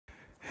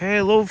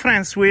Hello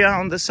friends, we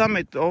are on the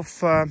summit of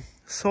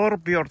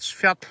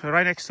Þorbjarnarfell,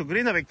 right next to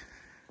Grindavik.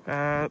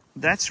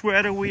 That's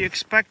where we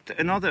expect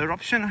another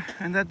eruption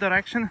in that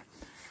direction.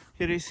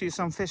 Here you see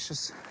some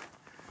fishes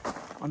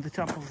on the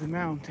top of the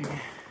mountain.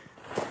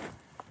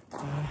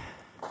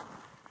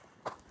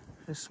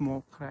 A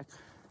small crack.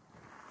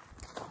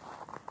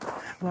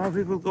 Well,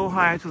 we will go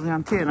higher to the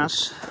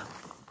antennas.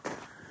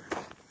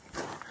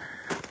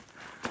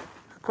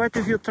 Quite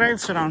a few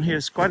trails around here.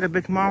 It's quite a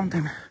big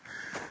mountain.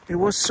 It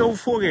was so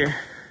foggy.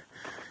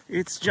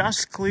 It's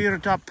just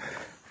cleared up.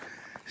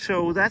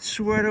 So that's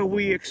where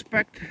we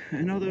expect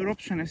another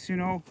eruption, as you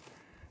know.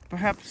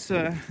 Perhaps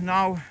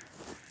now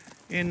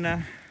in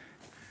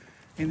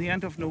the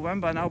end of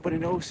November, nobody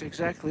knows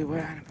exactly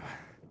when.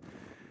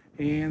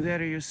 And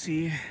there you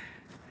see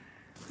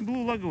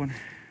Blue Lagoon.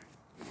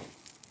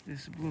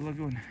 This is Blue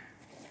Lagoon.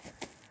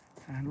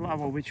 And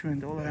lava which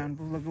went all around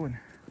Blue Lagoon.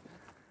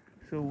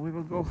 So we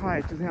will go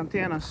high to the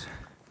antennas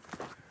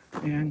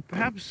and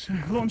perhaps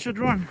launch a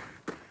drone,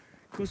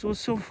 because it was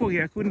so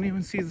foggy I couldn't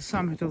even see the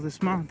summit of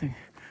this mountain.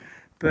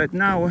 But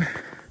now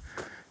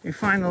it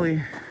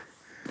finally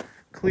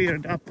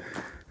cleared up.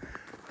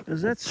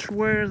 That's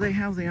where they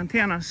have the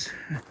antennas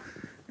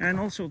and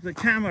also the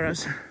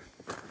cameras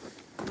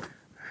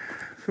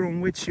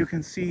from which you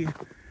can see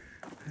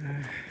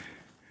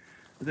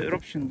the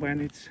eruption when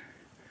it's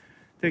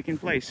taking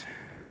place.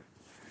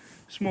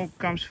 Smoke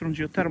comes from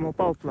geothermal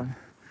power plant.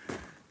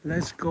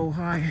 Let's go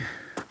high.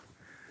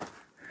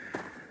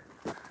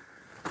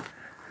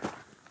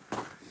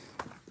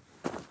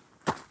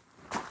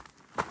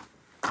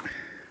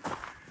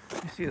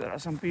 You see there are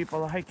some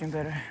people hiking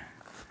there.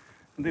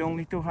 The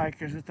only two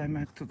hikers that I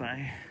met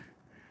today.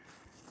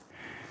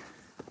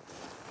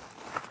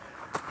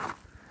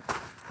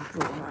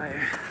 Go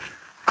high.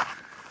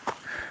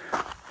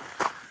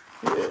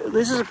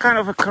 This is a kind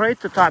of a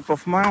crater type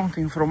of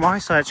mountain from my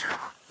side.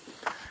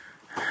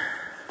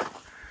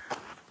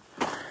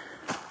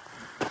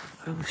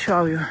 I will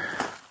show you.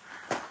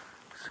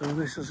 So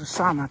this is a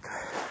summit,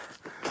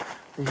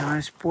 the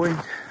highest point.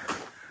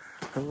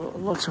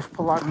 Lots of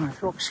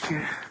palagonate rocks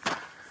here.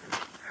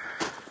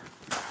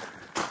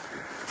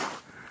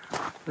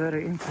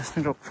 Very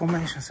interesting rock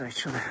formations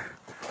actually.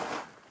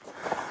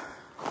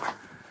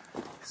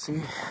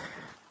 See?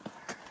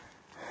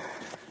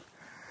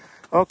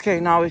 Okay,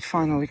 now it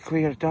finally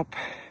cleared up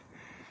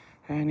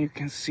and you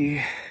can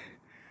see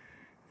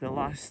the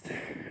last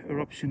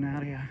eruption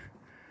area.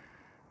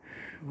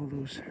 All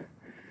those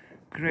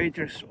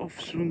craters of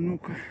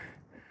Sunuka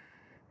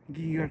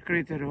Giga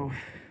crater.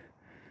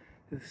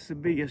 This is the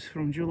biggest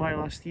from July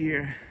last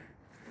year.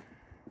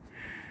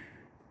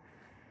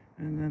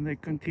 And then they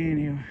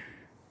continue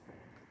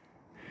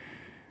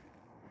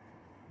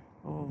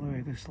all the way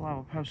to this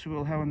lava. Perhaps we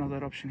will have another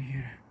eruption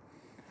here.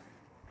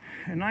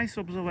 A nice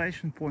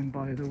observation point,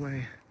 by the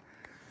way.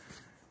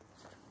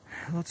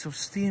 Lots of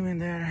steam in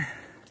there.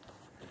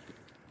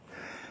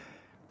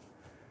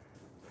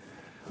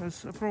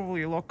 That's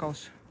probably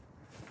locals,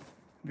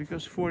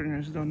 because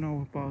foreigners don't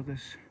know about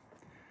this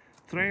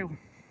trail.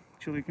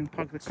 Actually, you can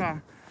park the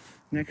car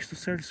next to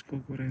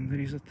Selskogur and there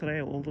is a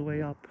trail all the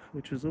way up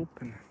which is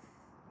open.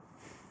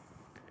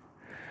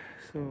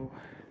 So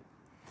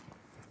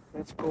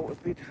let's go a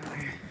bit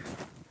higher.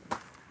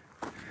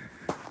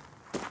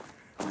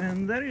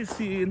 And there is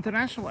the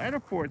international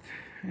airport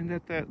in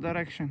that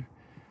direction.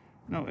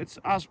 No, it's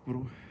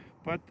Asbro,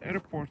 but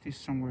airport is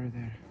somewhere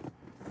there,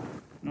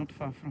 not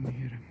far from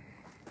here.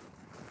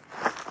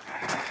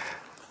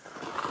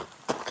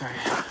 Okay.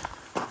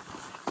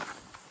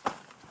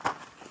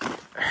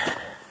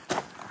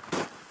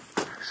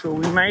 So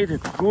we made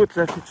it. Good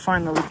that it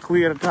finally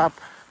cleared up,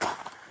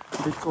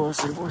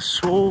 because it was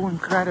so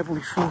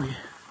incredibly foggy.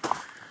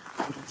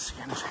 Couldn't see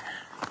anything.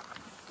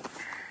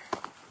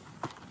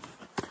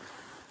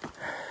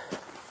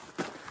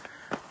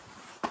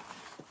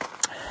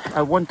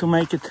 I want to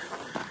make it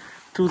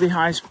to the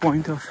highest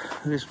point of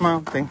this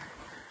mountain,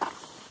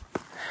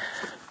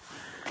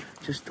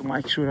 just to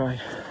make sure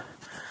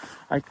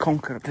I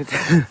conquered it.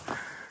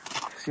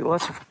 See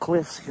lots of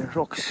cliffs here,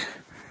 rocks,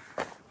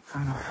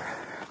 kind of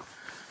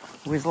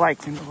with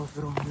lichen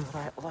overgrown with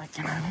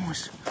lichen and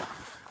moss.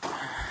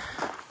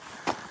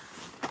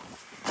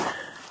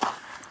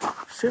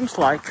 Seems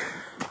like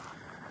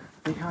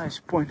the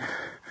highest point.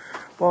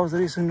 Wow,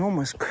 there is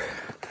enormous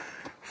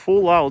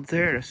fallout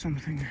there.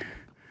 Something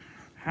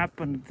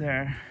happened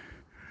there.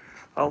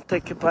 I'll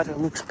take a better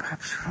look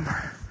perhaps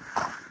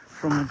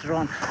from a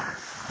drone.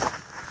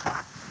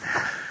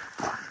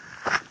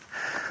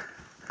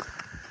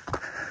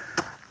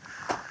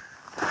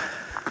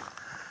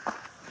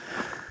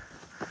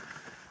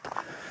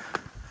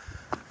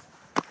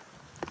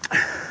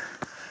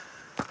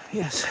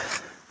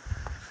 Yes,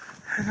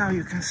 and now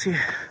you can see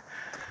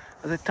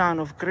the town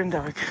of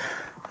Grindavik.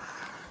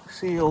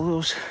 See all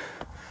those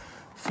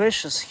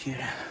fishes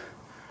here.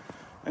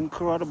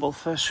 Incredible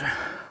fish.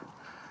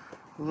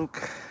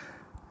 Look,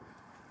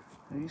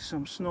 there is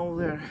some snow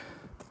there.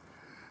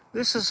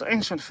 This is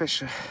ancient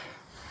fish.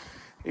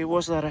 It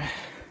was there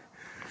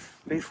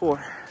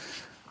before.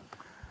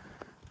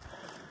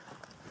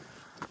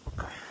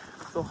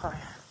 so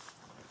high.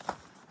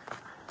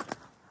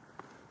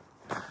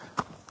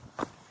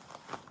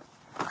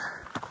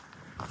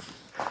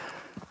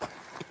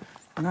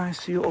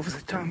 Nice view of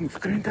the town of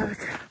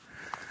Grindavik.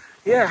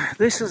 Yeah,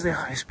 this is the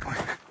highest point.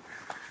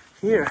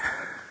 Here.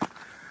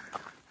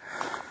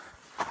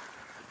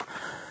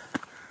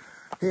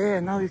 Yeah,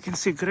 now you can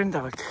see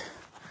Grindavik.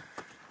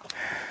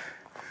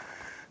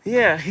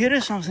 Yeah, here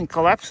is something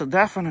collapsed,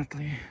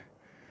 definitely.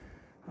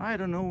 I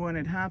don't know when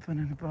it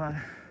happened, but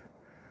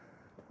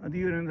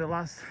during the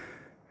last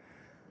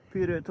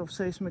period of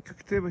seismic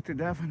activity,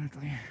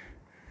 definitely.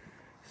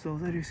 So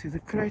there you see the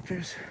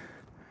craters,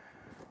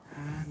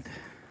 and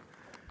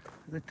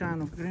the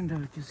town of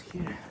Grindavik is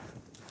here.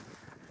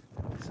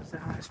 This is the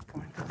highest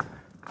point of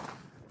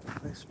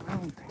this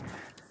mountain.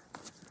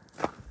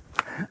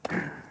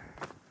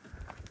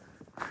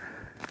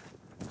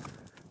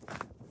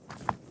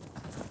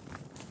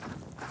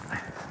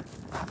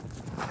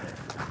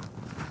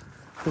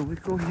 So we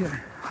go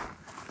here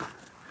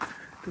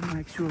to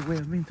make sure we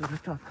have been to the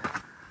top.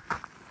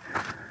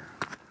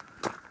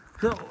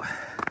 So,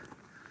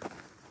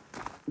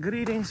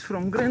 greetings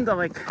from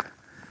Grindavik,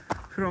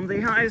 from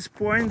the highest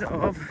point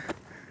of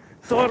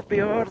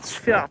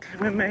Þorbjörnsfjall.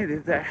 We made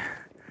it there.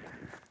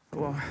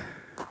 Wow,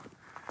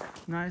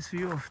 nice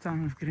view of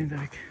town of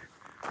Grindavik.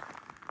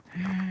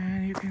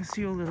 And you can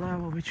see all the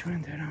lava which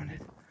went around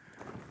it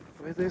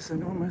with this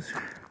enormous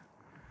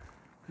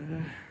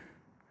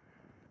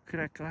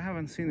crack. I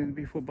haven't seen it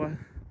before, but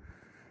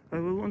I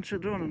will launch a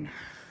drone and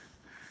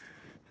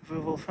we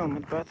will film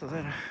it better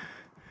there.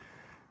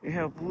 We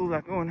have Blue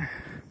Lagoon.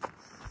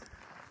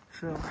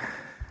 So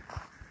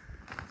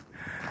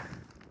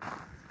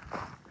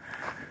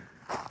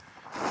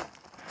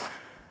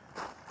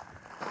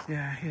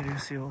yeah, here you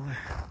see all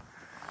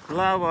the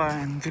lava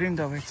and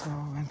Grindavik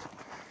and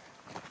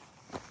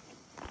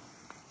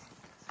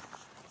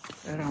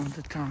around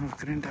the town of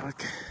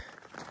Grindavik.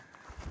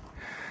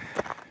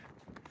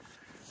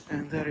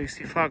 And there is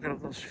the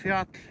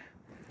Þorbjarnarfell.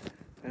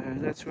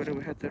 That's where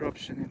we had the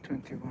eruption in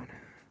 21.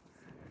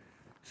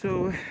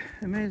 So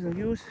amazing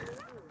views.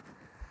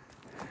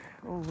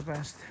 All the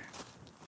best.